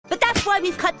That's why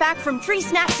we've cut back from 3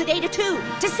 snacks a day to 2,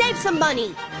 to save some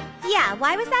money. Yeah,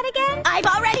 why was that again? I've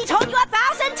already told you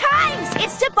 1,000 times!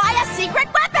 It's to buy a secret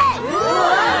weapon!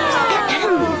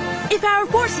 If our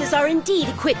forces are indeed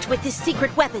equipped with this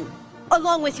secret weapon,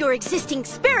 along with your existing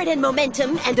spirit and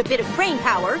momentum and a bit of brain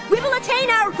power, we will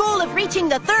attain our goal of reaching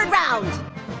the 3rd round.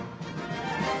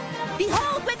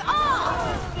 Behold with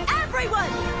awe!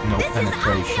 Everyone! No This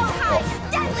penetration. is Ideal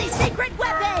Hive's deadly secret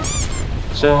weapon!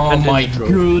 Oh my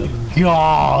good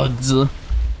god!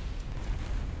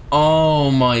 Oh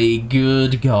my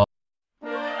good god.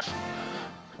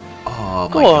 Oh my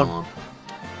Go god. on.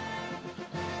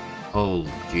 Oh,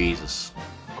 Jesus.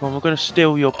 Come on, we're gonna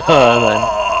steal your pearl then.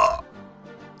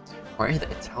 Why are the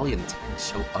Italian tanks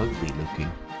so ugly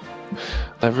looking?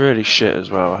 They're really shit as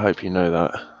well, I hope you know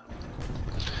that.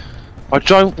 I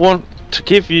don't want to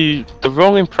give you the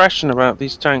wrong impression about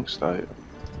these tanks though.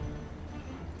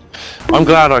 I'm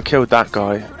glad I killed that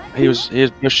guy. He was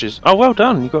bushes. Oh, well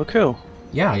done, you got a kill.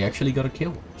 Yeah, I actually got a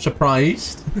kill.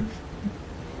 Surprised?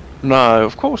 No,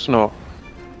 of course not.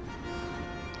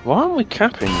 Why aren't we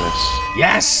capping this?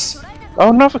 Yes! Oh,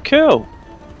 another kill.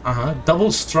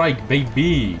 Double strike,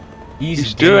 baby. Easy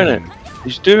He's doing it. game.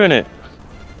 He's doing it.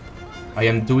 I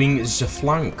am doing the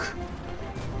flank.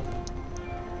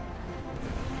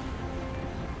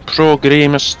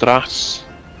 Programa Stras.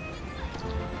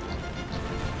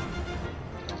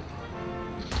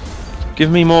 Give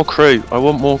me more crew. I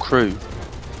want more crew.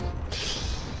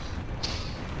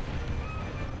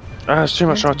 Ah, there's too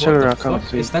much artillery. I What the can't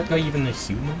fuck? see. Is that guy even a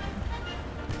human?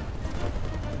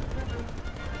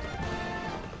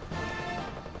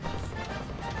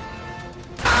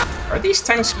 Are these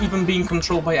tanks even being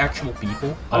controlled by actual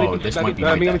people? Oh, this might be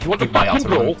my death. Goodbye,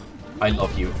 Ottoman. I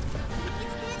love you.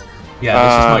 Yeah,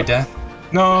 this is my death.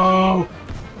 No!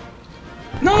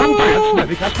 No!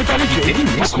 You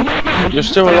didn't miss me? You're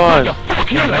still alive.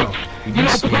 No, you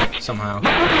missed me somehow.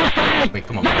 Wait,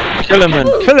 come on. Kill him, man.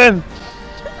 Kill him.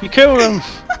 You killed him.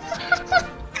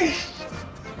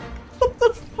 What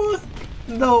the fuck?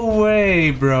 No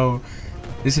way, bro.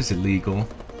 This is illegal.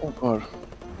 Oh god.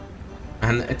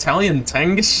 And Italian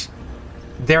tanks,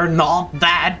 they're not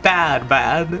that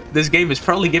bad. This game is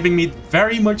probably giving me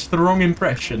very much the wrong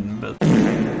impression, but...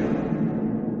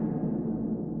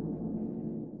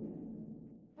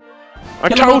 I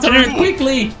told you.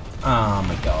 Quickly! Oh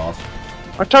my god.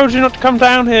 I told you not to come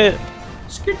down here.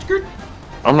 Skirt.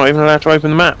 I'm not even allowed to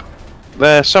open the map.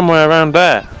 They're somewhere around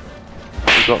there.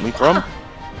 You got me from?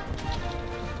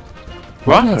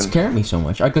 Why did that scare me so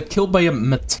much? I got killed by a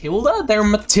Matilda?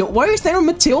 Why is there a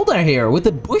Matilda here with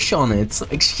a bush on it?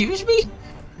 Excuse me?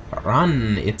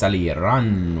 Run, Italy,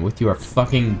 run with your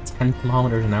fucking 10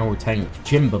 kilometers an hour tank.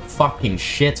 Jimbo fucking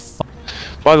shit.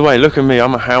 By the way, look at me.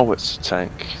 I'm a howitzer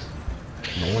tank.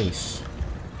 Nice.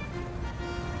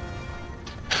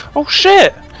 Oh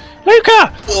shit!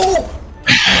 Luca! Oh.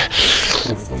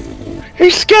 He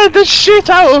scared the shit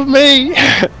out of me!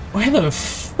 Where the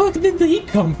fuck did he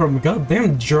come from?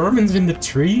 Goddamn Germans in the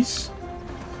trees?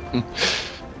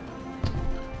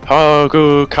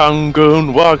 Hagu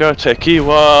Kangun Waga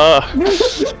Tekiwa.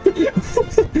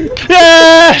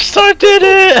 Yes! I did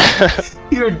it!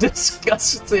 You're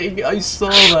disgusting. I saw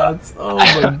that. Oh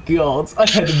my god. I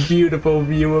had a beautiful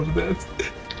view of that.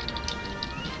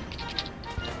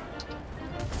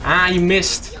 Ah, you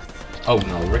missed. Oh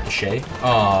no, ricochet.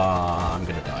 Ah, I'm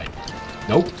gonna die.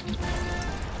 Nope.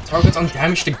 Target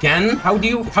undamaged again? How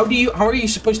are you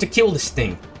supposed to kill this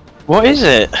thing? What is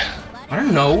it? I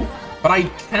don't know, but I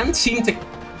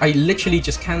literally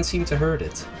just can't seem to hurt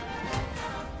it.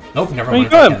 Nope, never mind. I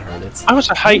can't hurt it. I was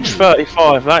a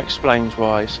H-35, that explains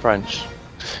why it's French.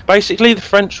 Basically, the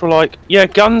French were like, yeah,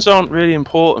 guns aren't really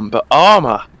important, but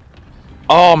armour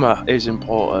is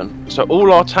important. So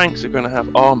all our tanks are going to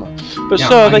have armour. But yeah,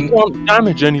 sir, they can't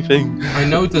damage anything. I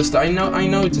noticed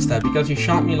that because you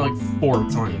shot me like 4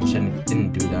 times and it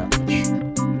didn't do that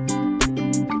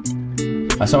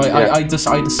much. So I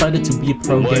decided to be a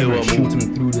pro gamer and shoot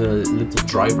him through the little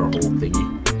driver hole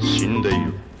thingy.